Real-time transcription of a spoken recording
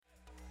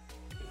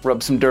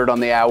Rub some dirt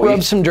on the owie.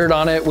 Rub some dirt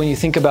on it. When you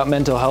think about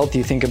mental health,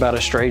 you think about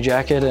a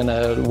straitjacket in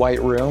a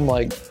white room.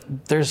 Like,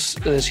 there's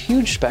this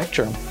huge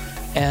spectrum.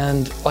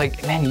 And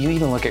like, man, you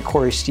even look at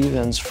Corey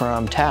Stevens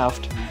from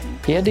Taft.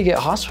 He had to get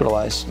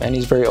hospitalized, and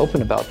he's very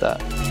open about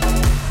that.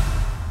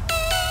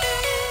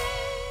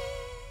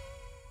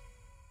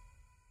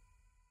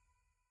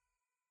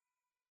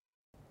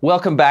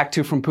 Welcome back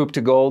to From Poop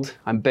to Gold.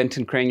 I'm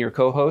Benton Crane, your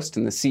co-host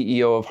and the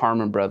CEO of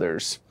Harmon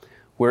Brothers.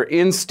 We're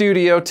in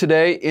studio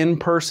today, in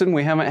person.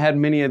 We haven't had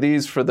many of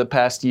these for the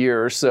past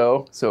year or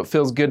so it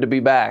feels good to be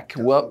back.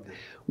 Well,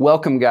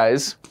 welcome,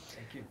 guys.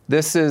 Thank you.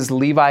 This is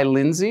Levi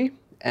Lindsay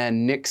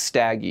and Nick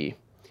Staggy.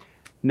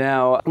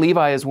 Now,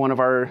 Levi is one of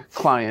our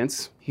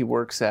clients. He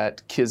works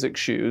at Kizik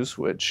Shoes,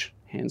 which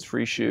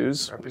hands-free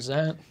shoes.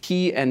 Represent.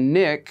 He and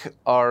Nick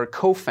are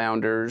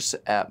co-founders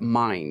at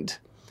Mind.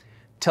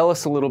 Tell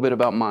us a little bit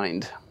about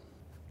Mind.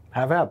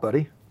 Have at,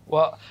 buddy.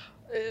 Well,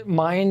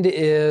 Mind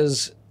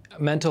is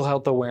mental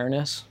health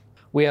awareness.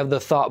 We have the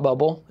Thought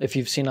Bubble. If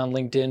you've seen on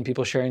LinkedIn,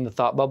 people sharing the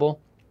Thought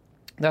Bubble.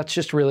 That's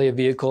just really a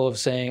vehicle of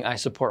saying, I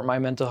support my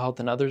mental health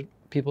and other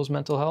people's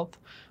mental health.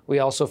 We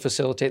also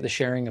facilitate the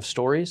sharing of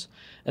stories.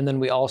 And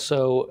then we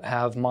also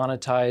have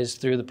monetized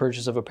through the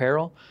purchase of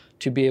apparel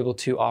to be able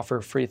to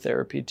offer free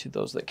therapy to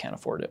those that can't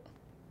afford it.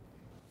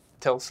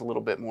 Tell us a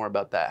little bit more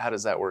about that. How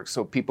does that work?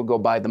 So people go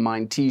buy the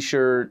Mind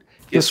t-shirt,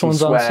 get This some one's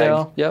swag, on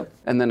sale, yep.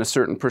 And then a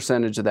certain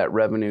percentage of that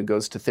revenue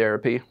goes to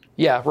therapy?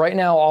 Yeah, right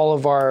now all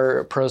of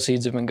our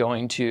proceeds have been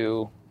going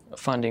to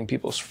funding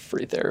people's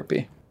free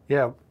therapy.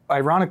 Yeah,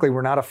 ironically,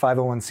 we're not a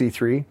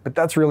 501c3, but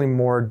that's really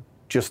more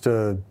just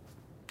a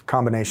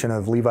combination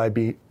of Levi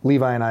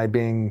and I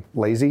being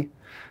lazy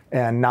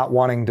and not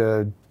wanting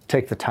to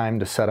take the time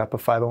to set up a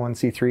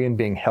 501c3 and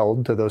being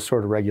held to those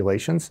sort of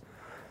regulations.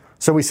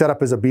 So we set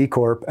up as a B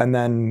Corp, and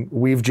then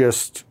we've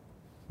just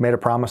made a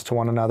promise to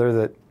one another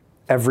that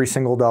every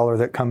single dollar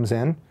that comes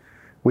in,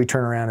 we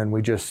turn around and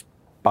we just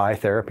buy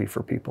therapy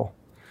for people.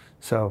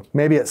 So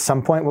maybe at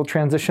some point we'll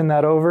transition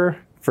that over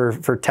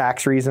for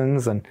tax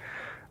reasons,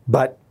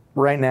 but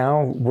right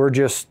now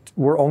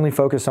we're only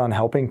focused on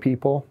helping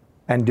people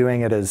and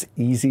doing it as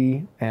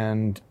easy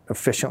and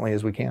efficiently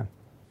as we can.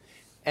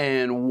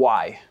 And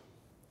why?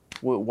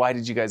 Why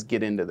did you guys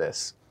get into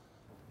this?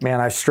 Man,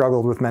 I've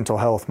struggled with mental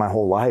health my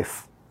whole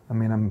life. I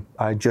mean,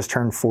 I just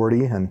turned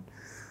 40, and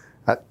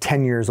at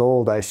 10 years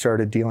old, I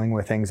started dealing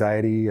with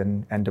anxiety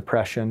and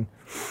depression,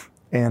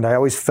 and I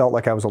always felt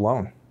like I was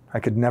alone. I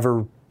could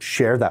never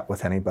share that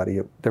with anybody.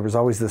 There was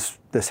always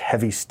this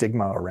heavy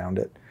stigma around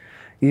it.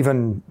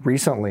 Even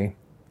recently,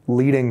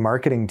 leading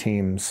marketing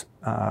teams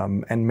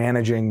and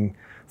managing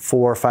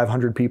 400 or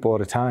 500 people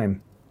at a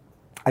time,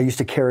 I used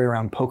to carry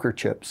around poker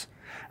chips,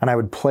 and I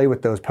would play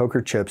with those poker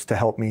chips to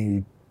help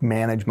me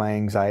manage my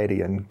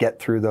anxiety and get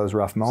through those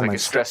rough moments. It's like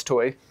a stress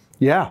toy?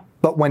 Yeah,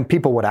 but when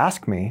people would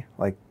ask me,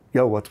 like,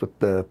 yo, what's with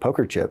the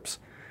poker chips?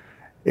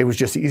 It was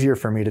just easier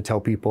for me to tell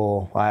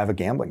people I have a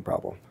gambling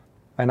problem.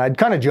 And I'd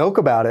kind of joke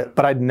about it,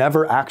 but I'd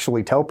never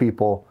actually tell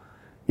people,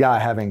 yeah, I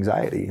have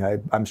anxiety.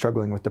 I'm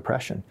struggling with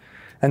depression.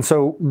 And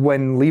so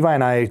when Levi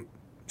and I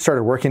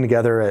started working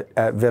together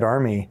at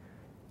VidArmy,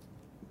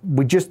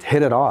 we just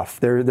hit it off.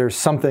 There's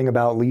something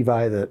about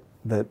Levi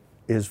that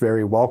is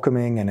very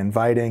welcoming and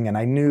inviting, and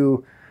I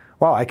knew,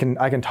 wow, I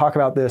can talk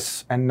about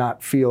this and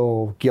not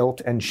feel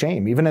guilt and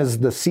shame, even as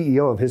the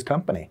CEO of his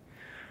company.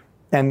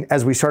 And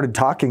as we started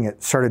talking,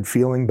 it started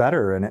feeling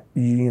better, and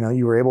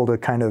you were able to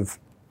kind of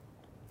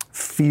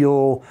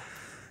feel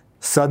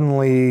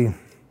suddenly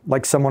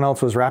like someone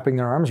else was wrapping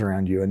their arms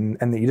around you, and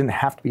that you didn't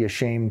have to be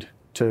ashamed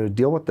to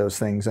deal with those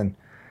things. And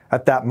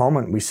at that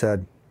moment, we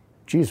said,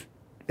 geez,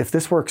 if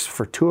this works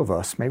for two of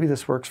us, maybe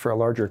this works for a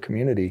larger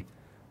community.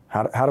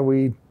 How do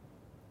we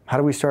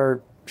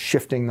start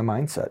shifting the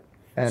mindset?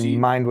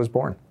 And Mind was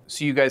born.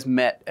 So you guys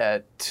met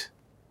at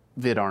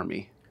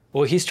VidArmy.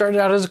 Well, he started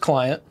out as a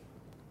client,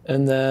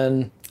 and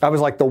then I was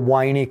like the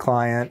whiny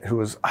client who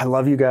was, I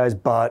love you guys,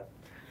 but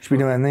you should be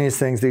doing these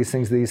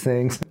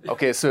things.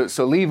 Okay,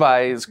 so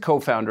Levi is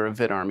co-founder of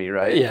VidArmy,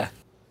 right? yeah.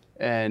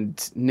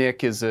 And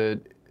Nick is a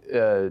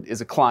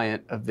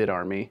client of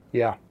VidArmy.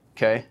 Yeah.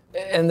 Okay.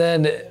 And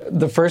then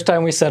the first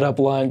time we set up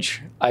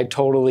lunch, I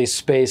totally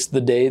spaced the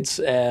dates,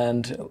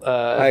 and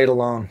I ate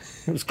alone.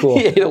 It was cool.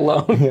 he ate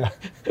alone. Yeah.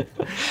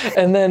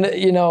 And then,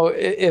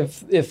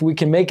 if we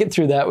can make it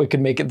through that, we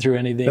can make it through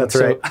anything. That's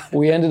right.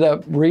 We ended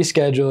up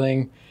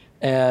rescheduling,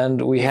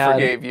 and we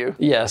forgave you.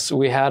 Yes,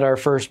 we had our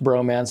first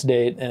bromance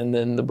date, and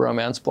then the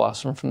bromance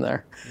blossomed from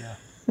there.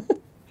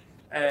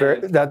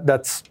 Yeah.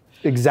 That's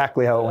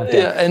exactly how it went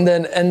down.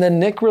 Yeah, and then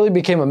Nick really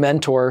became a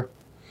mentor.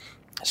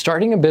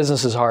 Starting a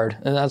business is hard,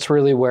 and that's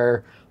really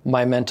where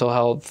my mental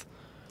health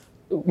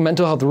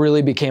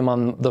really became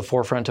on the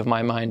forefront of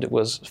my mind. It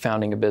was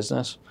founding a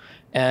business.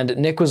 And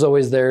Nick was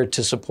always there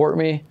to support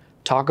me,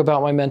 talk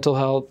about my mental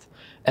health,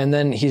 and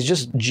then he's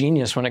just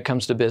genius when it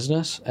comes to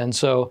business. And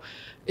so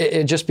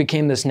it just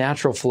became this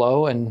natural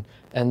flow, and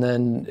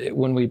then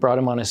when we brought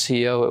him on as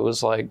CEO, it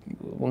was like,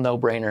 well,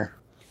 no-brainer.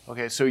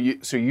 Okay, so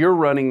you're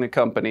running the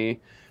company,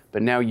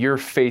 but now you're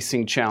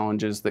facing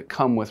challenges that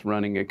come with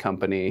running a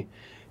company.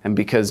 And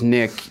because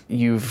Nick,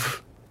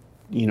 you've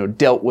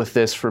dealt with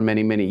this for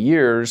many, many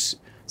years,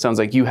 sounds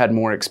like you had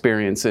more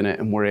experience in it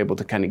and were able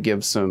to kind of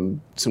give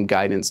some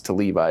guidance to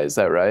Levi. Is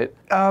that right?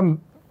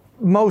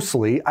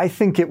 Mostly. I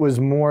think it was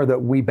more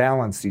that we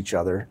balanced each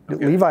other.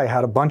 Okay. Levi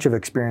had a bunch of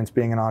experience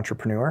being an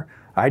entrepreneur.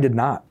 I did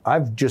not.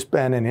 I've just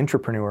been an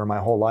entrepreneur my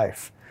whole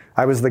life.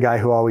 I was the guy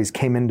who always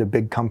came into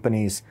big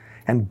companies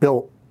and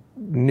built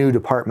new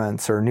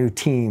departments or new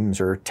teams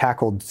or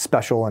tackled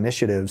special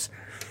initiatives.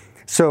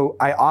 So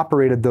I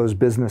operated those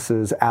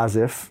businesses as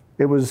if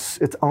it was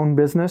its own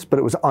business, but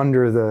it was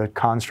under the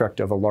construct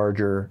of a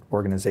larger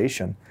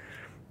organization.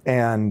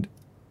 And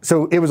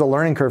so it was a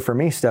learning curve for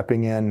me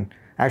stepping in,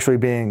 actually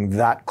being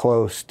that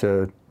close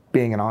to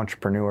being an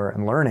entrepreneur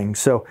and learning.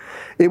 So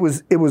it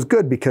was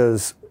good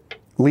because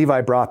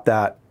Levi brought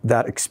that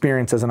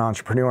experience as an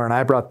entrepreneur, and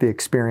I brought the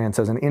experience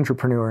as an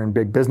entrepreneur in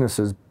big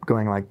businesses,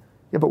 going like,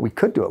 yeah, but we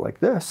could do it like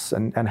this,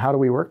 and how do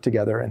we work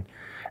together?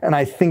 And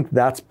I think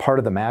that's part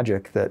of the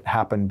magic that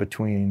happened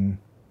between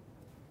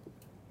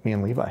me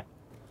and Levi.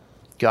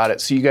 Got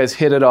it. So you guys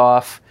hit it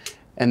off,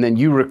 and then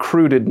you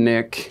recruited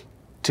Nick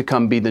to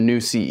come be the new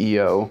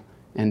CEO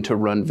and to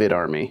run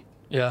VidArmy.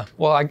 Yeah.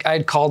 Well,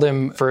 I'd called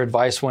him for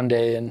advice one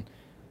day,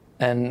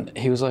 and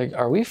he was like,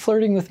 "Are we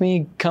flirting with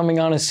me coming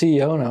on as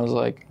CEO?" And I was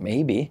like,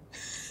 "Maybe."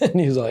 And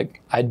he was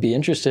like, "I'd be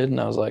interested." And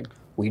I was like,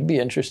 "We'd be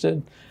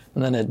interested."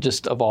 And then it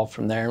just evolved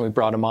from there, and we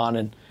brought him on.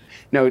 And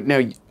now,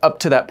 up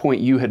to that point,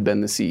 you had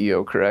been the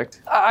CEO,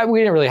 correct? We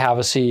didn't really have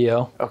a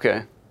CEO.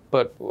 Okay.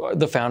 But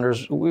the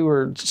founders, we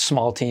were a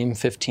small team,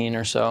 15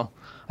 or so.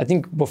 I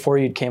think before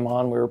you came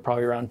on, we were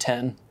probably around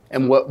 10.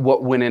 And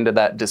what went into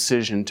that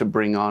decision to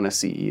bring on a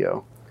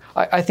CEO?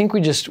 I think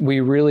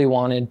we really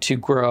wanted to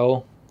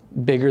grow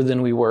bigger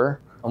than we were.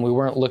 And we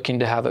weren't looking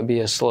to have it be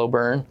a slow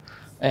burn.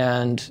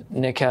 And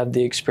Nick had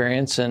the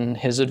experience, and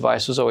his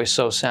advice was always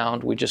so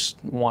sound. We just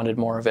wanted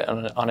more of it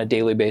on a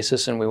daily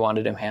basis, and we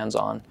wanted him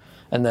hands-on.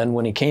 And then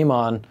when he came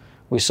on,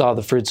 we saw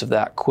the fruits of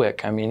that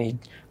quick. I mean, he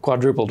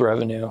quadrupled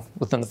revenue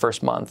within the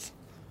first month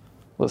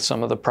with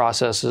some of the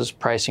processes,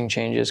 pricing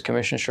changes,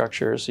 commission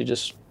structures. He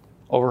just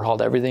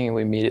overhauled everything, and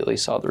we immediately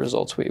saw the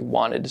results we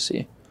wanted to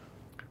see.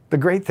 The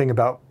great thing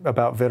about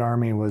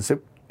VidArmy was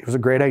it was a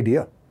great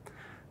idea.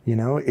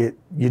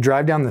 You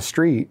drive down the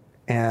street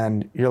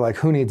and you're like,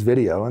 who needs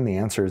video? And the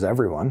answer is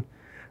everyone.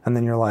 And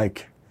then you're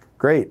like,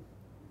 great.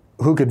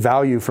 Who could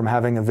value from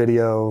having a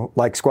video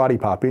like Squatty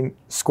Potty?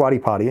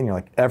 And you're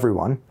like,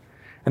 everyone.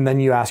 And then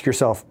you ask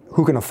yourself,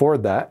 who can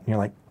afford that? And you're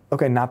like,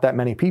 okay, not that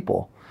many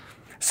people.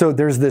 So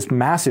there's this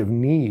massive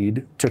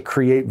need to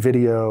create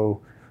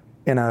video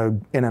in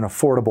an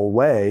affordable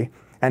way,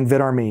 and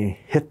VidArmy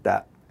hit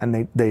that.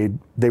 And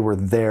they were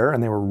there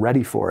and they were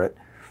ready for it.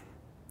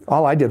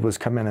 All I did was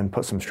come in and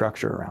put some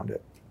structure around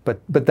it.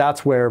 But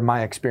that's where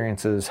my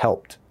experiences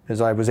helped,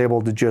 is I was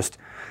able to just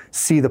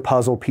see the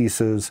puzzle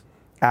pieces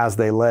as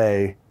they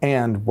lay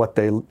and what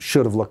they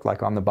should have looked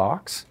like on the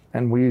box.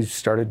 And we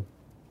started,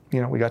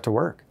 we got to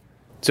work.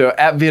 So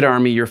at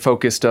VidArmy, you're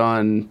focused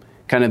on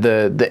kind of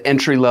the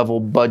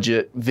entry-level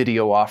budget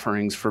video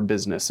offerings for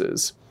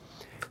businesses.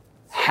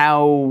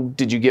 How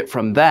did you get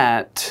from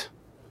that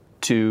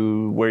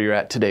to where you're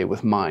at today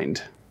with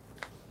Mind?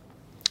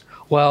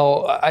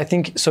 Well, I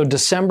think, so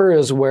December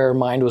is where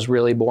Mind was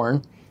really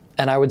born.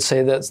 And I would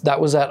say that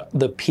was at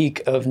the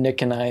peak of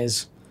Nick and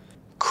I's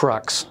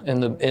crux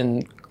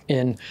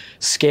in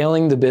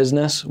scaling the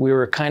business. We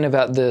were kind of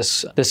at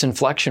this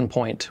inflection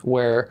point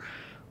where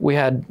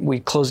we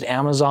closed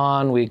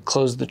Amazon, we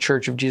closed the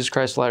Church of Jesus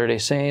Christ of Latter-day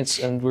Saints,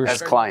 and we were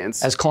as clients.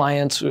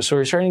 So we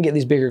were starting to get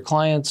these bigger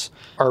clients.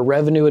 Our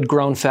revenue had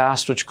grown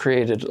fast, which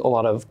created a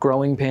lot of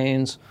growing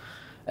pains.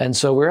 And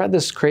so we're at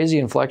this crazy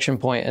inflection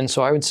point. And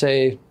so I would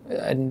say,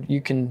 and you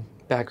can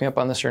back me up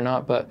on this or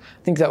not, but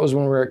I think that was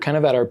when we were kind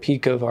of at our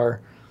peak of our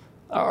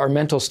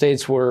mental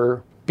states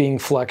were being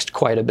flexed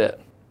quite a bit.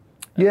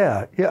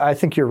 Yeah, I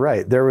think you're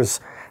right. There was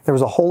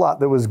a whole lot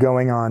that was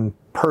going on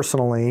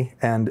personally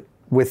and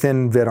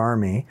within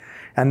VidArmy.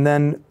 And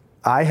then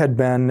I had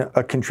been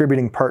a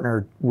contributing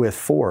partner with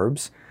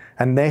Forbes,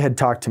 and they had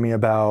talked to me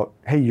about,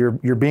 hey,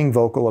 you're being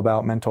vocal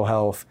about mental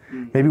health.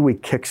 Maybe we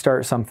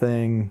kickstart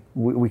something.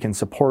 We can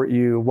support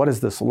you. What does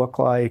this look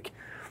like?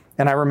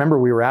 And I remember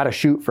we were at a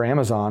shoot for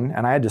Amazon,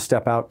 and I had to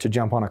step out to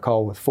jump on a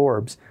call with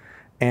Forbes.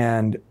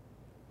 And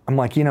I'm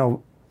like,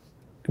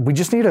 we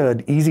just need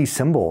an easy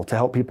symbol to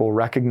help people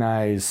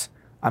recognize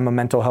I'm a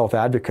mental health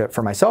advocate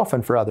for myself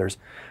and for others.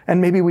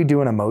 And maybe we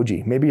do an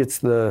emoji. Maybe it's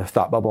the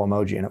thought bubble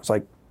emoji. And it was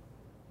like,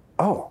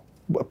 oh,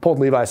 pulled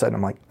Levi aside, and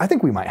I'm like, I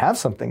think we might have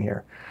something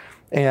here.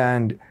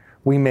 And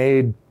we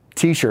made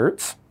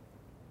t-shirts,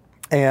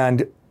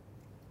 and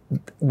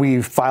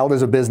we filed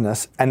as a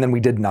business, and then we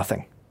did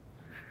nothing.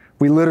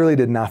 We literally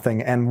did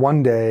nothing. And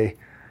one day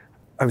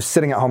I was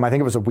sitting at home, I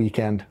think it was a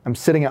weekend. I'm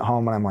sitting at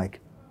home and I'm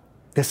like,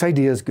 this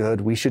idea is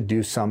good. We should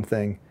do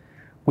something.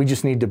 We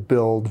just need to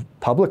build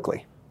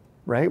publicly,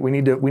 right? We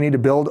need to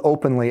build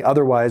openly.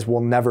 Otherwise,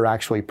 we'll never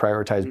actually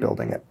prioritize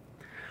building it.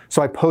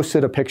 So I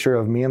posted a picture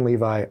of me and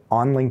Levi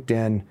on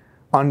LinkedIn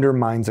under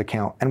mine's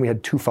account, and we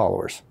had 2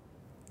 followers,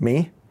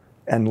 me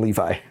and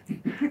Levi.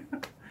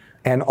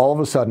 And all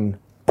of a sudden,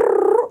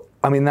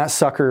 I mean, that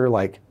sucker,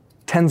 like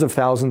tens of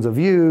thousands of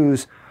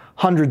views,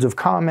 hundreds of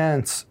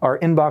comments, our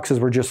inboxes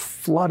were just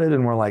flooded,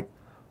 and we're like,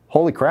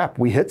 holy crap,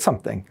 we hit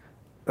something.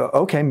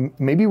 Okay,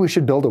 maybe we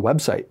should build a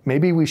website.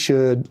 Maybe we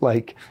should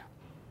like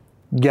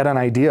get an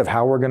idea of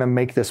how we're gonna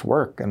make this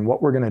work and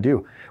what we're gonna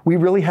do. We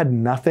really had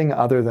nothing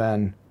other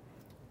than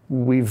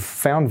we've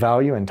found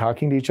value in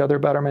talking to each other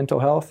about our mental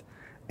health,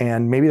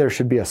 and maybe there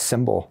should be a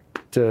symbol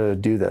to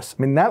do this.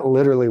 I mean, that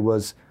literally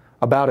was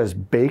about as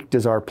baked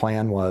as our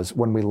plan was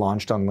when we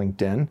launched on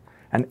LinkedIn.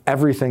 And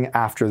everything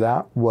after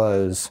that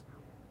was,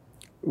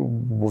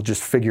 we'll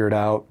just figure it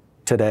out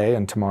today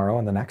and tomorrow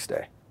and the next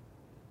day.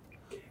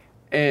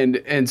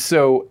 And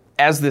so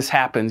as this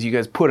happens, you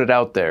guys put it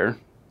out there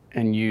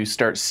and you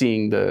start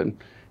seeing the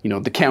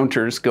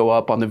counters go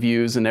up on the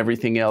views and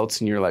everything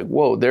else. And you're like,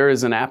 whoa, there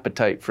is an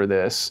appetite for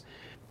this.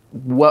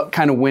 What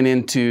kind of went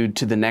into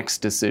the next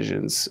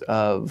decisions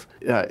of,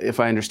 if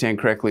I understand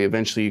correctly,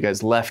 eventually you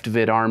guys left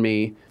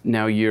VidArmy.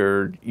 Now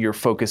you're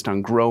focused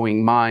on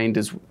growing Mind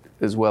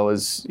as well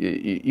as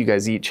you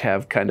guys each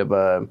have kind of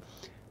a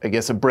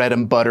bread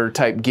and butter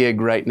type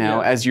gig right now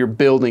as you're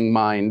building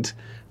Mind.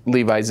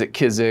 Levi's at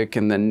Kizik,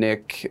 and then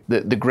Nick,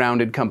 the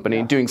Grounded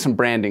company, doing some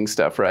branding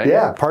stuff, right?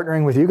 Yeah,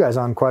 partnering with you guys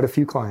on quite a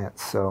few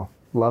clients, so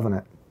loving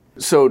it.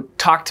 So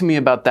talk to me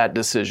about that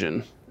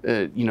decision.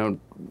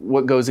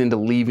 What goes into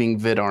leaving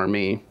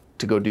VidArmy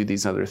to go do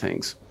these other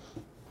things?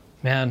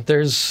 Man,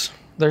 there's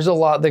a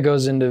lot that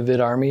goes into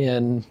VidArmy,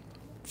 and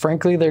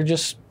frankly, they're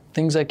just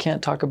things I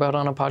can't talk about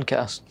on a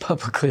podcast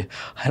publicly.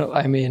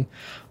 I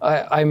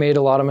made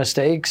a lot of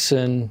mistakes,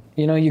 and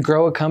you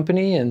grow a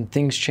company and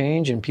things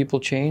change and people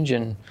change,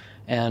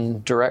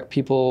 and direct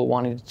people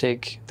wanting to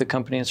take the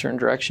company in certain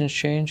directions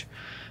change.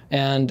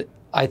 And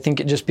I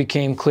think it just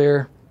became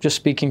clear, just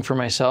speaking for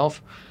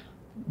myself,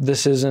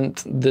 this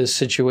isn't the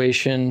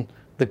situation,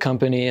 the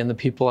company, and the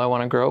people I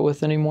want to grow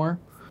with anymore.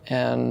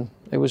 And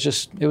it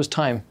was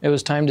time. It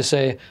was time to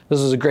say, this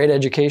is a great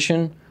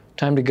education,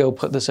 time to go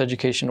put this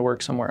education to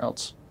work somewhere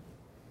else.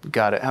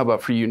 Got it. How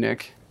about for you,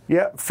 Nick?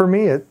 Yeah, for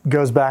me, it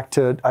goes back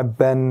to, I've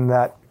been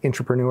that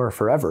entrepreneur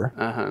forever.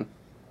 Uh-huh.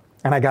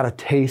 And I got a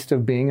taste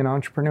of being an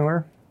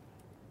entrepreneur.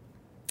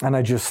 And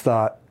I just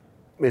thought,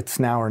 it's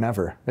now or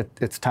never.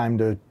 It's time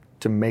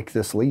to make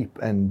this leap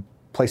and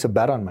place a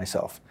bet on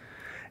myself.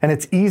 And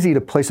it's easy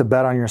to place a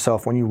bet on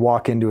yourself when you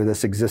walk into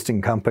this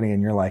existing company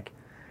and you're like,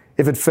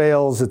 if it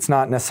fails, it's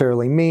not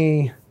necessarily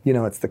me,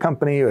 it's the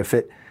company.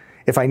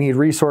 If I need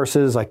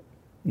resources, like,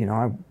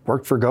 I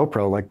worked for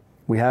GoPro, like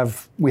we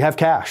have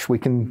cash. We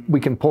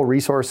can pull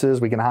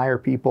resources, we can hire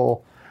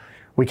people,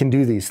 we can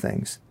do these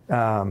things.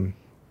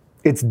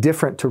 It's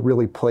different to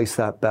really place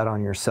that bet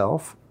on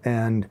yourself.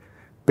 And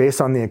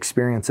based on the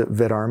experience at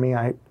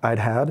VidArmy I'd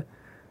had,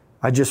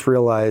 I just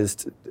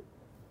realized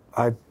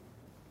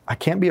I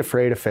can't be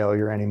afraid of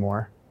failure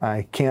anymore.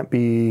 I can't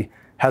be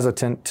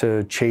hesitant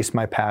to chase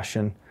my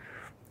passion.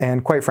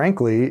 And quite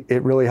frankly,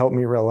 it really helped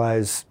me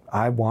realize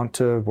I want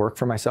to work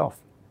for myself.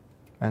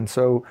 And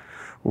so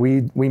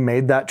we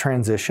made that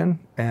transition,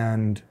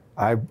 and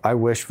I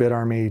wish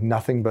VidArmy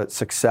nothing but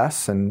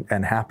success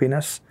and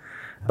happiness.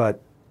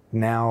 But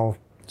now,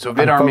 so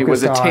VidArmy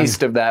was a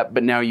taste of that,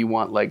 but now you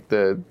want like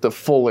the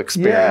full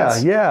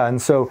experience. Yeah.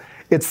 And so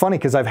it's funny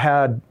because I've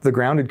had the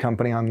Grounded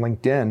company on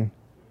LinkedIn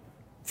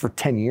for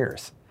 10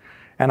 years.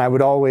 And I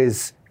would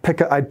always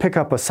I'd pick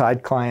up a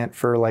side client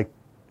for like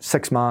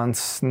 6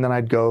 months, and then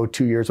I'd go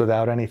 2 years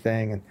without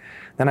anything. And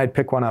then I'd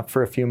pick one up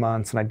for a few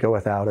months and I'd go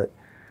without it.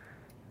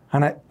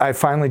 And I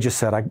finally just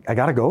said, I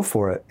got to go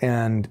for it.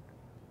 And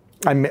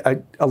I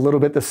a little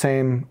bit the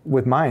same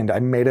with Mind. I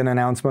made an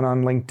announcement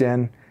on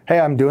LinkedIn. Hey,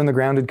 I'm doing the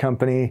Grounded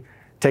company,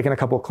 taking a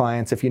couple of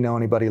clients. If you know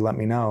anybody, let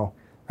me know.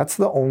 That's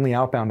the only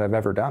outbound I've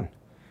ever done.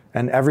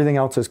 And everything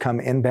else has come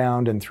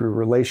inbound and through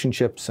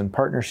relationships and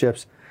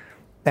partnerships.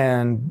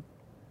 And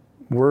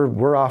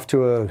we're off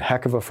to a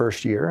heck of a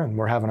first year, and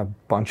we're having a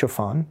bunch of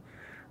fun.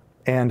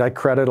 And I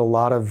credit a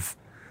lot of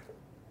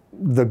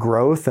the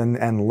growth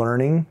and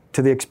learning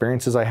to the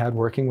experiences I had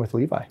working with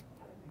Levi.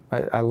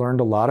 I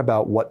learned a lot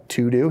about what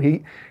to do.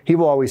 He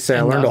will always say,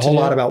 I learned a whole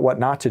lot about what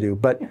not to do.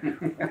 But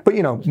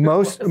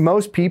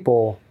most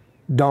people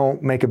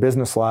don't make a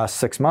business last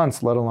 6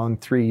 months, let alone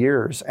 3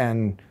 years,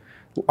 and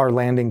are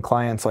landing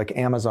clients like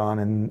Amazon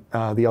and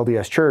the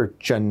LDS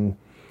Church. And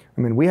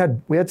I mean, we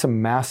had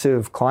some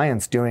massive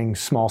clients doing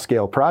small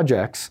scale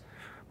projects,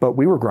 but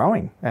we were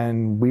growing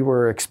and we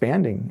were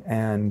expanding.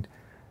 And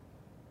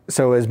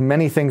so as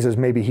many things as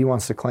maybe he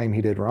wants to claim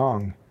he did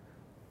wrong,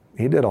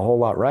 he did a whole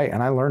lot right.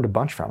 And I learned a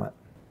bunch from it.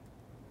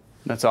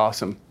 That's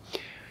awesome.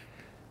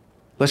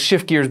 Let's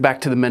shift gears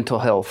back to the mental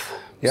health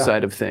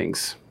side of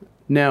things.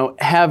 Now,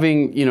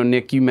 having,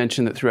 Nick, you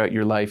mentioned that throughout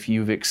your life,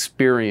 you've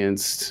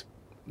experienced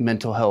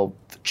mental health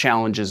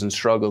challenges and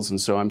struggles.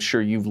 And so I'm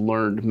sure you've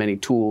learned many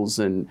tools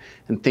and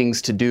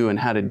things to do and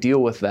how to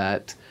deal with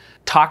that.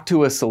 Talk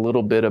to us a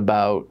little bit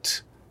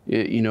about,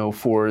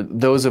 for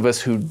those of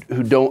us who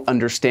don't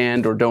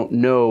understand or don't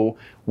know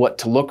what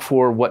to look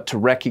for, what to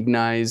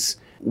recognize.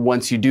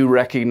 Once you do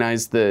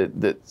recognize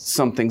that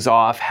something's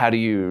off, how do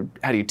you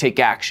take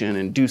action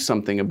and do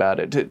something about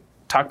it?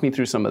 Talk me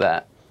through some of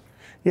that.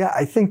 Yeah,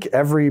 I think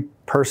every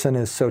person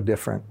is so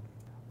different.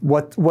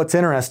 What's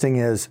interesting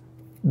is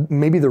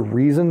maybe the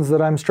reasons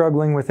that I'm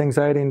struggling with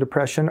anxiety and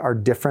depression are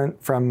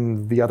different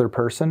from the other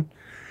person,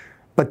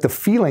 but the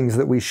feelings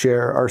that we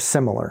share are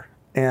similar.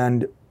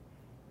 And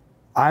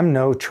I'm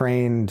no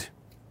trained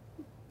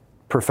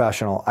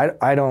professional.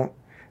 I don't,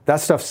 that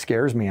stuff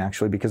scares me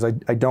actually, because I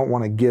don't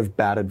want to give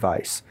bad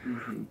advice.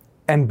 Mm-hmm.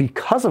 And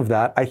because of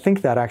that, I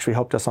think that actually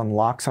helped us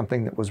unlock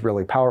something that was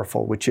really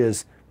powerful, which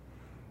is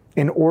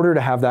in order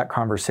to have that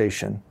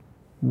conversation,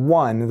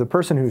 one, the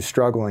person who's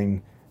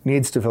struggling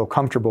needs to feel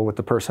comfortable with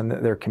the person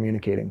that they're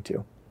communicating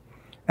to.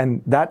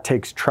 And that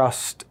takes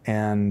trust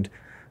and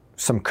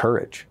some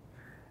courage.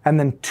 And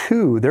then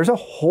two, there's a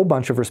whole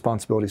bunch of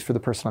responsibilities for the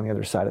person on the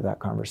other side of that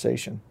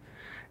conversation.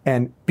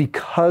 And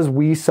because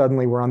we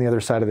suddenly were on the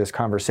other side of this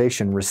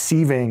conversation,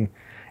 receiving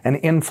an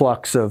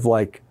influx of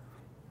I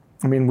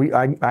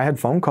had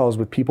phone calls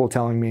with people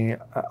telling me,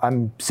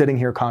 I'm sitting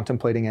here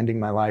contemplating ending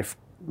my life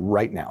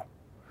right now.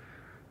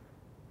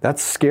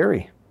 That's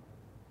scary.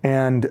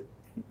 And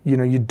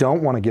you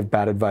don't want to give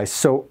bad advice.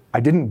 So I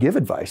didn't give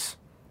advice.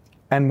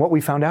 And what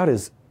we found out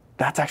is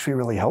that's actually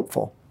really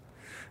helpful.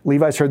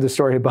 Levi's heard this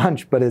story a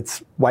bunch, but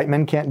it's White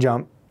Men Can't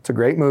Jump. It's a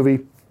great movie.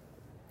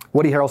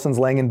 Woody Harrelson's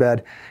laying in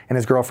bed and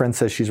his girlfriend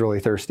says she's really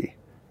thirsty.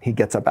 He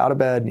gets up out of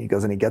bed and he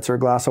goes and he gets her a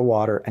glass of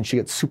water and she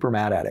gets super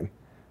mad at him.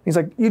 He's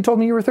like, you told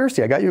me you were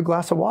thirsty. I got you a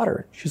glass of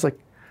water. She's like,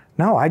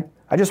 no, I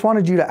just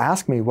wanted you to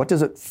ask me, what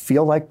does it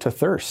feel like to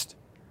thirst?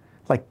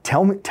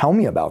 Tell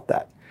me about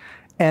that.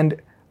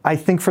 And I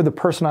think for the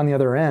person on the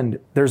other end,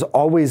 there's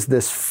always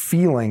this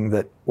feeling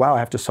that, wow, I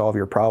have to solve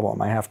your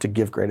problem. I have to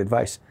give great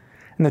advice.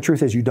 And the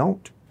truth is you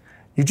don't.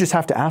 You just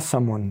have to ask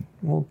someone,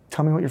 well,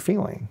 tell me what you're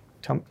feeling.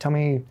 Tell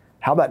me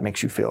how that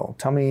makes you feel.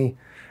 Tell me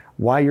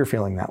why you're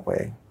feeling that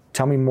way.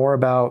 Tell me more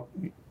about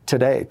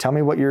today. Tell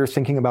me what you're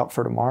thinking about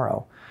for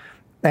tomorrow.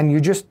 And you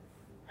just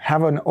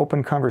have an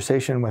open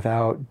conversation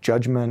without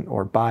judgment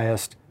or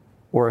bias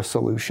or a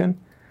solution.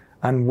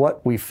 And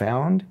what we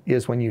found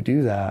is when you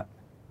do that,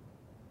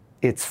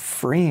 it's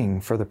freeing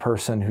for the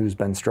person who's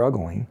been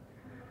struggling.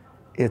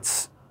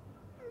 It's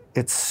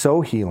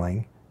so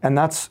healing. And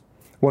that's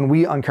when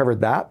we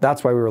uncovered that,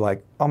 that's why we were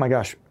like, oh my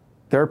gosh,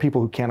 there are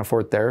people who can't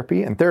afford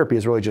therapy, and therapy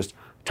is really just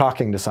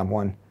talking to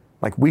someone.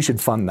 We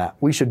should fund that.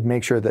 We should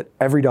make sure that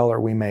every dollar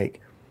we make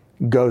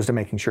goes to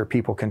making sure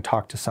people can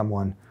talk to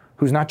someone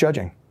who's not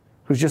judging,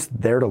 who's just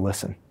there to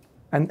listen.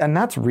 And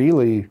that's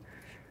really,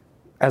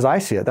 as I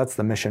see it, that's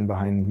the mission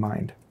behind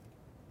Mind.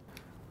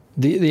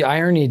 The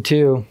irony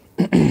too,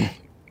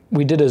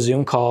 we did a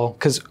Zoom call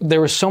because there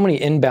were so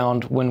many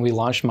inbound when we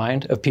launched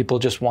Mind of people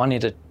just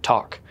wanting to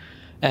talk.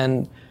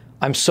 And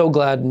I'm so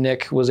glad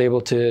Nick was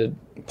able to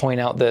point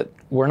out that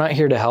we're not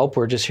here to help,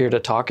 we're just here to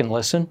talk and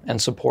listen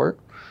and support.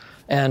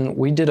 And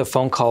we did a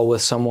phone call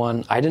with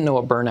someone, I didn't know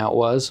what burnout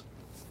was.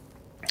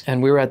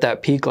 And we were at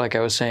that peak, like I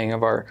was saying,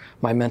 of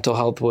my mental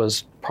health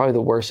was probably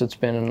the worst it's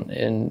been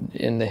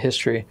in the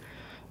history.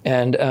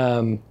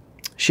 And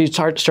she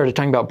started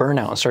talking about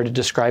burnout and started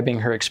describing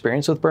her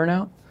experience with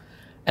burnout.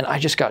 And I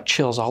just got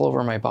chills all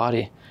over my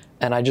body.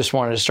 And I just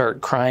wanted to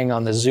start crying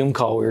on the Zoom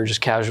call we were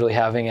just casually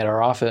having at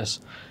our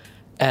office.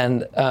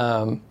 And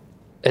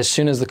as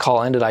soon as the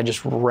call ended, I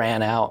just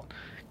ran out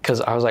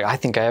because I was like, I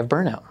think I have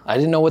burnout. I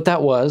didn't know what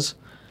that was,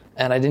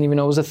 and I didn't even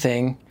know it was a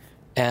thing.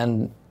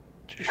 And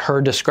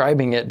her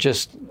describing it,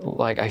 just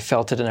I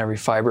felt it in every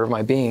fiber of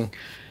my being.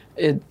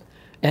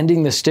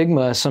 Ending the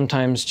stigma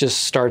sometimes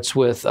just starts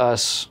with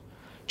us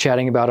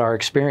chatting about our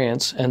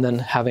experience and then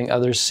having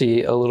others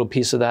see a little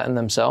piece of that in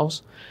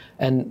themselves.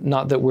 And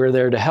not that we're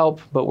there to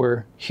help, but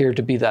we're here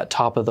to be that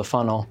top of the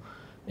funnel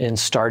in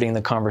starting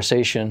the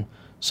conversation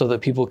so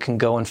that people can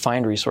go and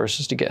find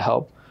resources to get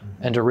help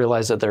and to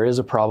realize that there is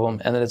a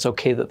problem and that it's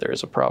okay that there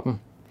is a problem.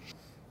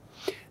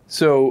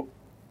 So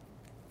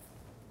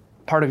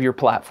part of your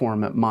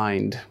platform at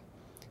Mind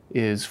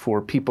is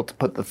for people to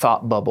put the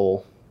thought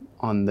bubble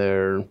on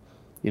their,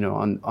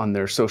 on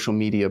their social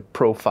media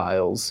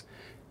profiles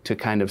to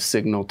kind of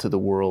signal to the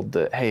world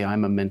that, hey,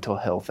 I'm a mental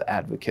health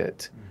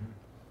advocate. Mm-hmm.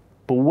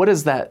 But what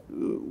does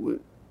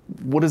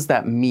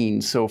that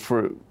mean? So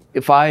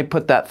if I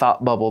put that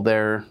thought bubble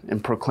there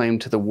and proclaim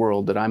to the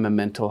world that I'm a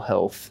mental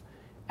health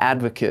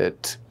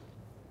advocate,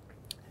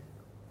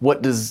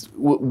 what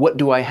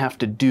do I have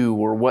to do,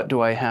 or what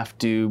do I have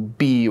to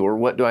be, or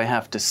what do I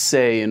have to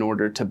say in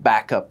order to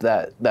back up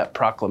that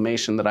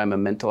proclamation that I'm a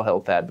mental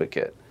health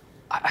advocate?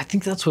 I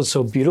think that's what's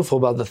so beautiful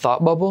about the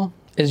thought bubble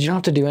is you don't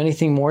have to do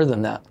anything more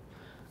than that.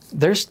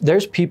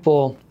 There's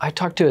people, I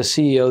talked to a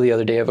CEO the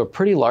other day of a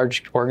pretty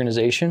large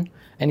organization,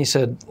 and he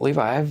said,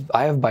 Levi,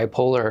 I have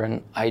bipolar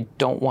and I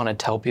don't want to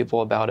tell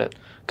people about it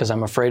because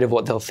I'm afraid of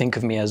what they'll think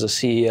of me as a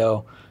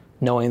CEO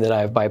knowing that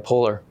I have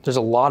bipolar. There's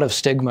a lot of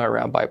stigma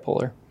around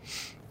bipolar.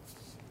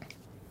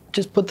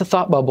 Just put the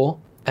thought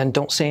bubble and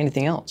don't say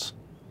anything else.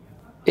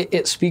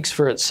 It speaks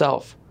for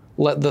itself.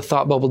 Let the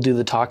thought bubble do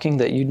the talking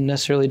that you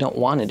necessarily don't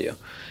want to do.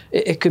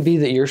 It could be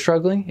that you're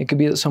struggling. It could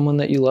be that someone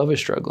that you love is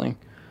struggling.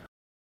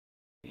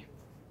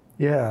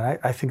 Yeah,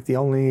 I think the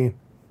only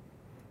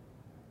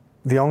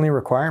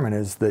requirement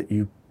is that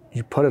you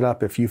put it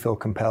up if you feel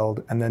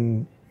compelled, and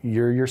then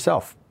you're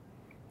yourself,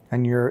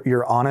 and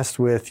you're honest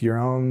with your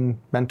own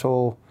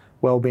mental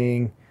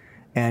well-being,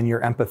 and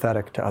you're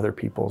empathetic to other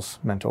people's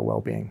mental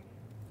well-being.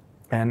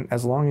 And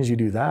as long as you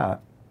do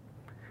that,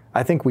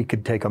 I think we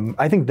could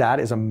I think that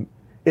is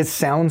it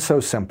sounds so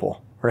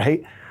simple,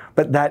 right?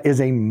 But that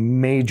is a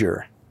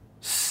major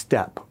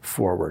step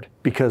forward,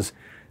 because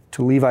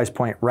to Levi's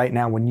point, right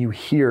now, when you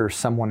hear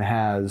someone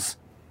has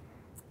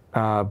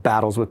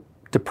battles with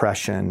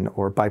depression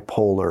or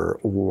bipolar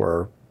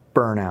or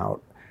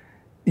burnout,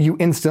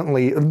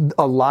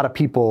 a lot of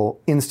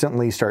people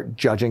instantly start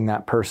judging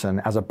that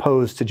person, as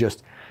opposed to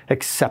just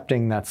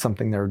accepting that's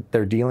something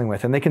they're dealing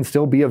with. And they can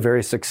still be a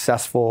very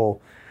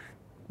successful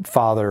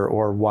father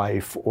or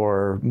wife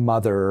or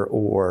mother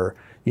or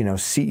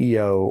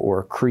CEO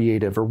or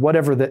creative or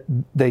whatever that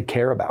they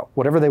care about,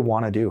 whatever they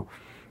want to do.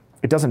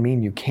 It doesn't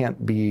mean you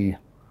can't be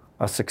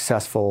a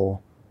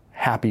successful,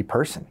 happy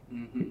person.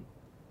 Mm-hmm.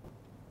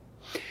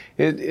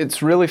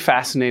 It's really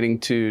fascinating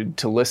to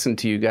listen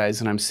to you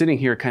guys, and I'm sitting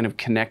here kind of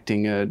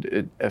connecting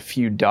a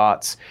few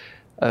dots.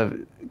 A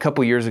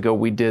couple years ago,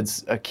 we did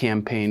a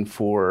campaign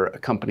for a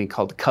company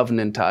called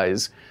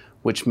Covenantize,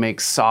 which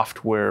makes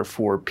software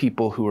for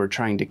people who are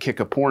trying to kick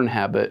a porn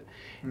habit.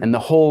 Mm-hmm. And the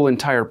whole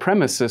entire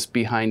premises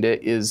behind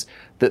it is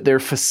that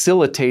they're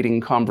facilitating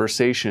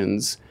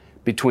conversations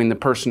between the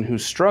person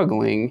who's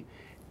struggling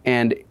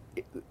and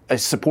a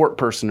support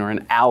person or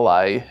an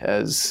ally,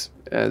 as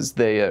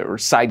they or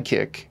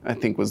sidekick, I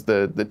think was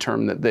the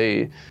term that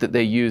they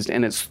used.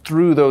 And it's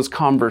through those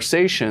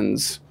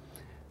conversations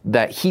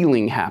that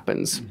healing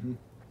happens. Mm-hmm.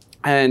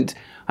 And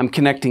I'm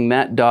connecting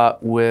that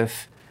dot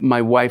with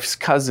my wife's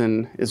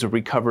cousin is a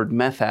recovered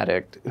meth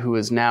addict who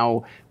is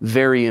now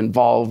very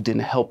involved in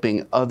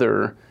helping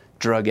other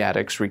drug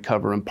addicts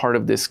recover. And part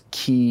of this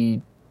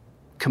key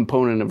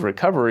component of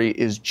recovery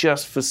is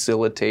just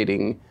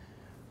facilitating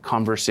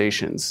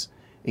conversations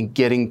and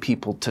getting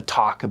people to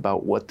talk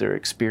about what they're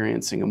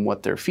experiencing and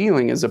what they're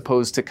feeling, as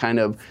opposed to kind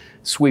of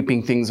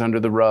sweeping things under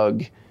the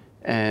rug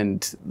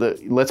and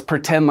let's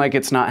pretend like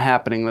it's not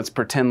happening, let's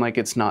pretend like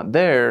it's not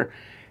there.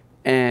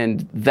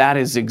 And that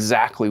is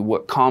exactly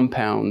what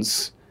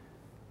compounds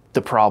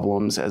the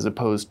problems, as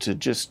opposed to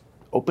just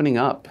opening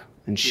up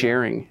and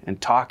sharing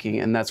and talking.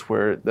 And that's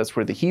where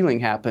the healing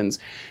happens.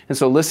 And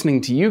so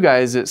listening to you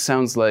guys, it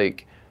sounds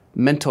like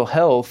mental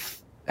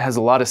health has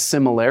a lot of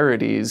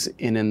similarities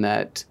in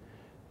that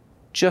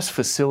just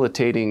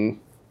facilitating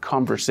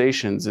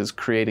conversations is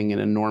creating an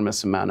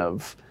enormous amount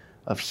of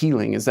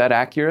healing. Is that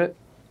accurate?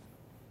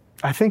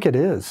 I think it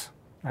is.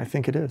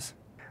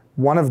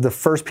 One of the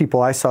first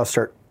people I saw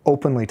start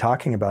openly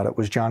talking about it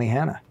was Johnny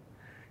Hanna.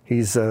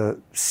 He's a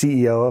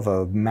CEO of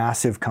a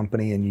massive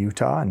company in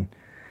Utah,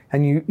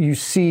 and you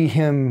see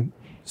him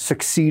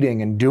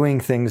succeeding and doing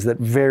things that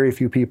very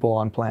few people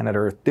on planet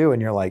Earth do,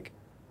 and you're like,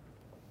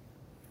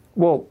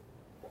 well,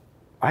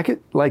 I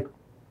could, like,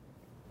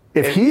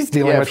 if he's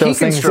dealing with those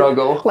things,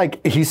 struggle,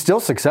 like, he's still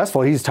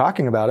successful, he's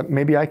talking about it,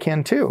 maybe I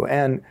can too.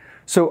 And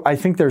so I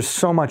think there's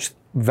so much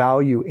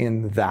value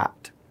in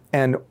that.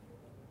 And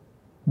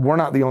we're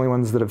not the only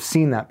ones that have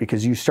seen that,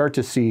 because you're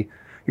starting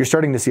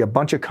to see a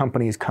bunch of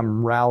companies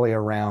come rally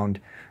around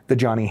the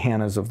Johnny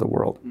Hannas of the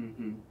world.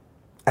 Mm-hmm.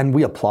 And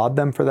we applaud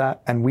them for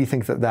that, and we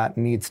think that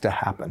needs to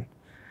happen.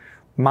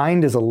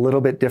 Mind is a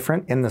little bit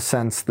different in the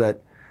sense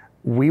that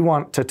we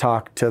want to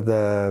talk to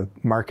the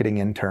marketing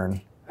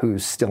intern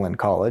who's still in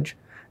college,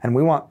 and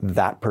we want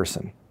that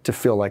person to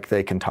feel like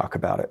they can talk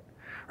about it.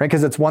 Right?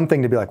 Because it's one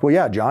thing to be like, well,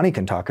 yeah, Johnny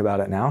can talk about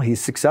it now. He's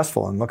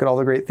successful, and look at all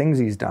the great things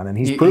he's done, and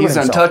he's proven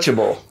himself. He's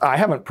untouchable. I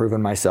haven't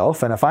proven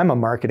myself, and if I'm a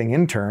marketing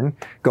intern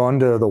going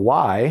to the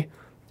Y,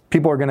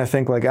 people are going to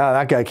think like,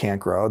 that guy can't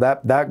grow.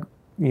 That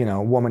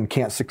woman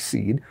can't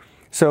succeed.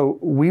 So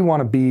we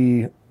want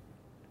to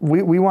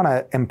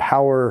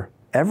empower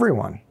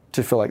everyone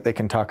to feel like they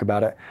can talk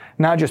about it,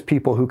 not just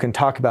people who can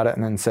talk about it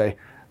and then say,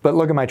 but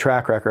look at my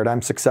track record.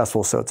 I'm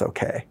successful, so it's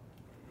okay.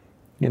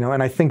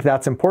 And I think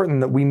that's important,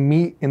 that we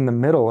meet in the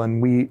middle,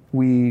 and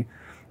we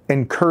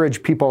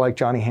encourage people like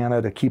Johnny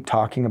Hanna to keep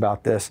talking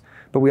about this,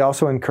 but we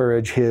also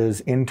encourage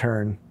his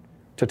intern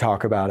to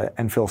talk about it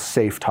and feel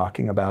safe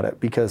talking about it,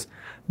 because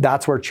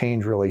that's where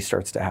change really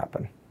starts to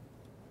happen.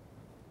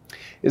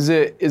 Is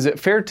it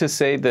fair to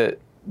say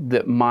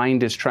that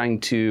Mind is trying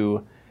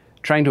to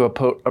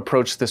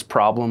approach this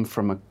problem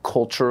from a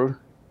culture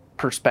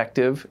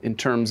perspective, in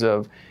terms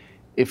of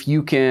if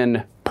you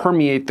can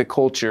permeate the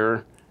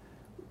culture,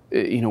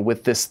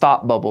 with this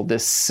thought bubble,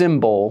 this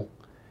symbol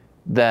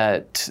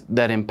that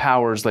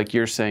empowers, like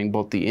you're saying,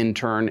 both the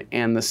intern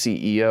and the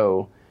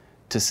CEO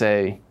to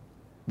say,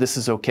 this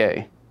is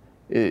okay.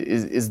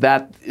 Is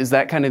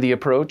that kind of the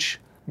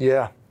approach?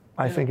 Yeah,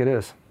 I think it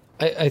is.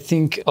 I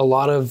think a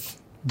lot of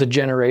the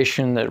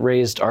generation that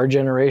raised our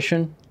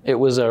generation. It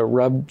was a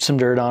rub some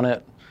dirt on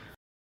it.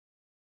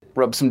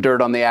 Rub some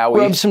dirt on the owie.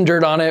 Rub some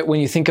dirt on it. When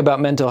you think about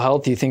mental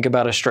health, you think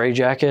about a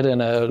straitjacket in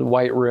a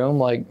white room.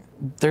 Like,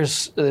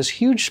 there's this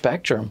huge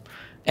spectrum.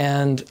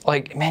 And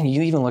like, man,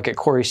 you even look at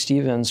Corey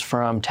Stevens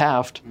from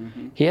Taft.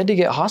 He had to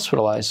get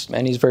hospitalized,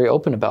 and he's very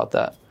open about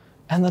that.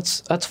 And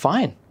that's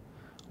fine.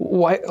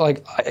 Why?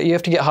 Like, you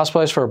have to get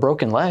hospitalized for a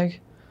broken leg.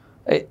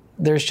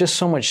 There's just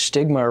so much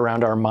stigma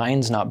around our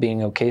minds not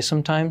being okay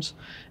sometimes.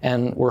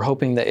 And we're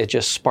hoping that it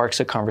just sparks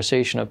a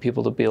conversation of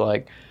people to be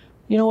like,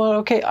 you know what,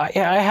 okay,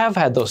 I have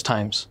had those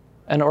times.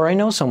 Or I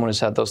know someone who's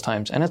had those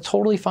times, and it's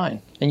totally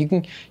fine. And you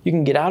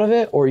can get out of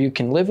it, or you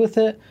can live with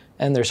it,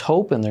 and there's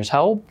hope and there's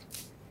help.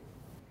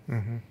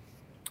 Mm-hmm.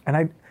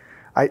 And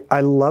I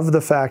love the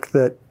fact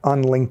that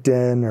on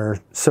LinkedIn or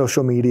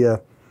social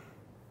media,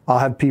 I'll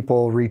have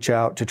people reach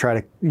out to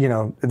try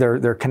to,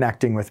 they're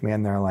connecting with me,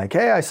 and they're like,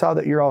 hey, I saw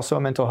that you're also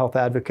a mental health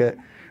advocate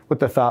with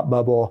the Thought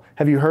Bubble.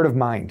 Have you heard of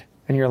Mind?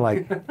 And you're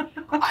like,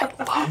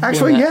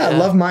 I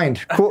love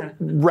Mind. Cool,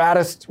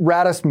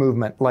 raddest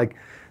movement. Like,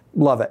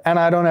 love it. And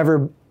I don't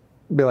ever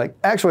be like,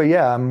 actually,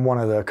 yeah, I'm one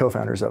of the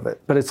co-founders of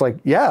it. But it's like,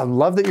 yeah,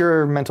 love that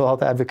you're a mental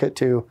health advocate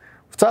too.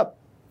 What's up?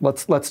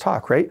 Let's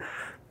talk, right?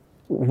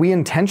 We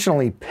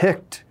intentionally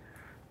picked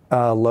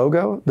a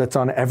logo that's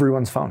on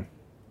everyone's phone.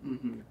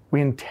 We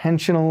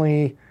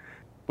intentionally,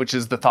 which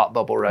is the Thought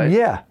Bubble, right?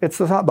 Yeah, it's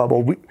the Thought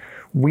Bubble.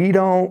 We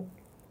don't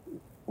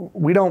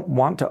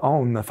want to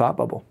own the Thought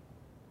Bubble.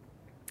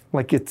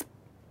 Like,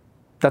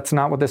 that's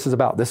not what this is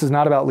about. This is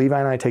not about Levi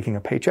and I taking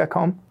a paycheck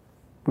home.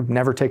 We've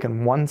never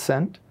taken 1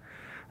 cent,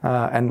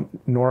 and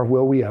nor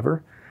will we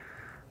ever.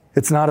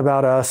 It's not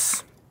about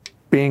us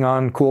being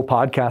on cool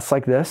podcasts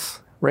like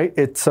this, right?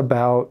 It's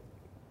about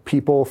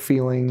people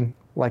feeling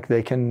like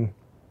they can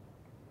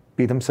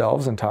be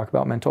themselves and talk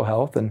about mental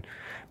health and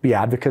be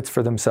advocates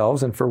for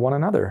themselves and for one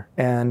another.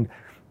 And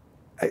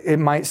it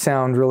might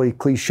sound really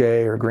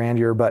cliche or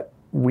grandeur, but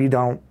we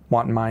don't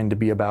want Mind to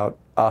be about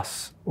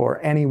us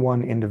or any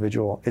one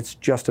individual. It's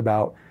just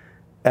about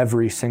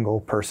every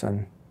single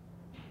person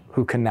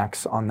who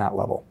connects on that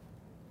level.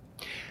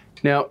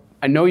 Now,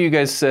 I know you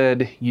guys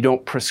said you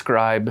don't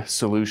prescribe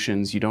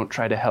solutions, you don't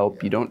try to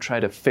help, you don't try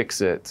to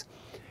fix it.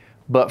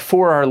 But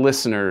for our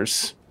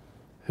listeners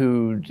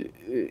who,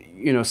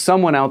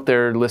 someone out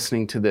there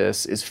listening to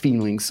this is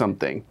feeling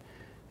something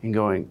and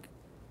going,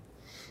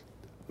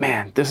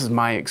 man, this is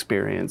my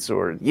experience,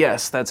 or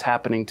yes, that's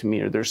happening to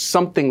me, or there's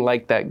something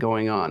like that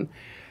going on.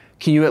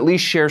 Can you at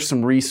least share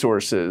some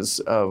resources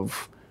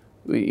of,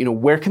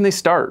 where can they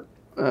start?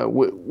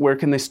 Where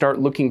can they start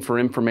looking for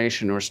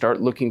information or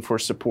start looking for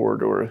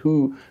support, or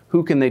who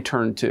can they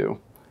turn to?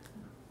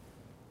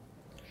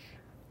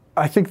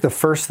 I think the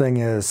first thing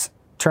is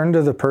turn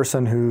to the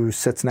person who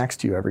sits next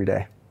to you every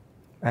day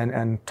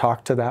and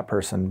talk to that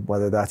person,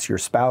 whether that's your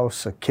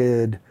spouse, a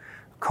kid,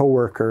 a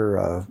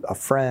coworker, a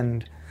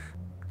friend.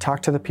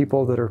 Talk to the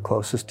people that are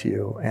closest to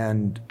you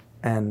and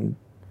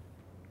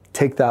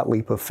take that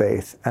leap of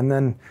faith. And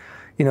then,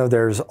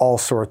 there's all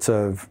sorts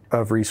of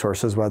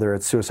resources, whether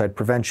it's suicide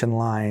prevention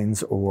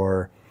lines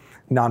or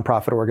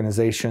nonprofit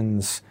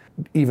organizations,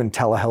 even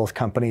telehealth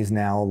companies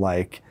now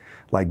like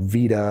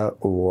Vita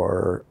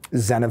or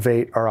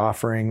Zenivate are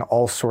offering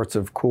all sorts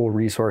of cool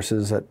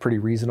resources at pretty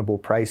reasonable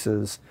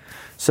prices.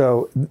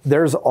 So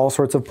there's all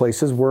sorts of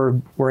places.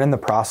 We're in the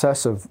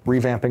process of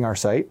revamping our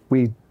site.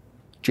 We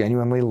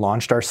genuinely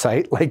launched our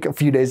site like a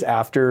few days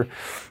after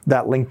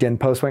that LinkedIn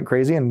post went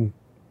crazy, and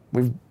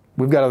we've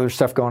got other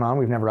stuff going on.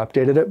 We've never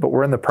updated it, but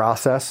we're in the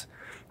process,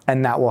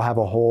 and that will have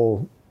a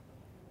whole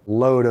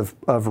load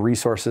of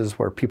resources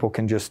where people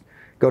can just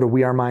go to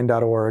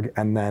wearemind.org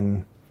and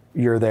then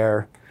you're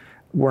there.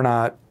 We're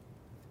not,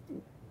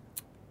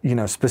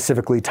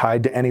 specifically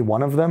tied to any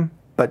one of them,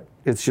 but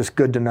it's just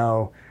good to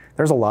know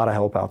there's a lot of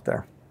help out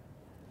there.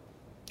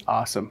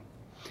 Awesome.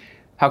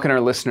 How can our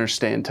listeners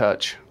stay in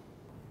touch?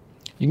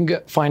 You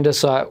can find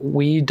us at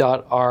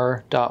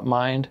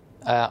we.r.mind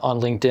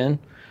on LinkedIn,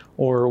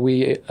 or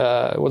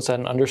what's that,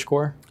 an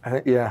underscore? I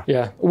think, yeah.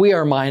 Yeah. We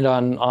Are Mind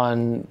on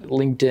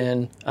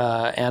LinkedIn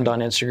and on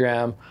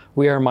Instagram.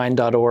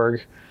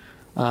 wearemind.org.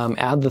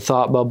 Add the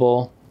Thought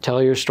Bubble.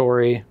 Tell your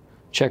story.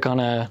 Check on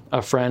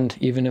a friend,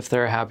 even if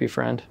they're a happy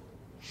friend.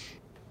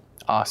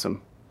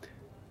 Awesome.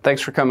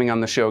 Thanks for coming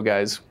on the show,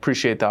 guys.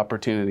 Appreciate the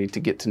opportunity to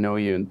get to know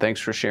you, and thanks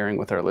for sharing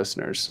with our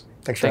listeners.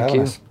 Thanks for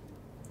having us.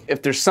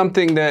 If there's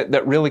something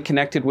that really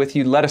connected with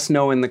you, let us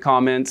know in the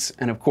comments.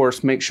 And of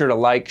course, make sure to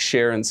like,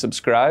 share, and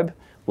subscribe.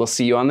 We'll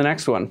see you on the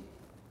next one.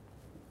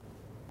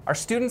 Our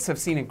students have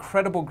seen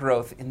incredible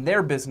growth in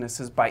their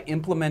businesses by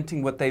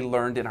implementing what they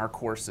learned in our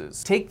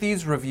courses. Take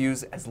these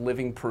reviews as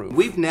living proof.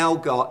 We've now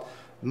got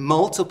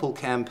multiple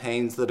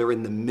campaigns that are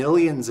in the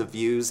millions of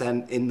views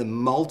and in the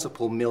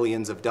multiple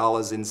millions of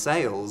dollars in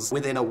sales.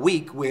 Within a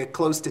week, we're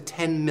close to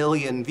 10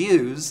 million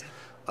views,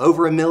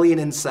 over $1 million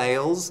in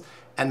sales,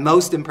 and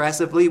most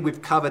impressively,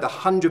 we've covered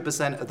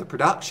 100% of the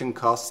production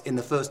costs in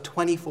the first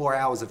 24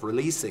 hours of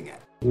releasing it.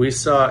 We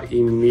saw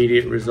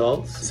immediate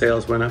results.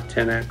 Sales went up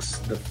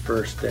 10x the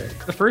first day.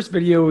 The first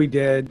video we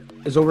did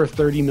is over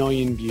 30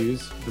 million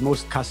views. The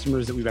most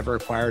customers that we've ever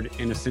acquired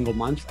in a single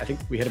month. I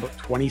think we hit about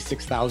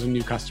 26,000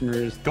 new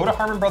customers. Go to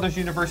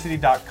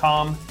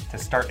HarmonBrothersUniversity.com to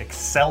start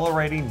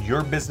accelerating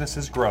your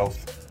business's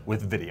growth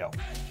with video.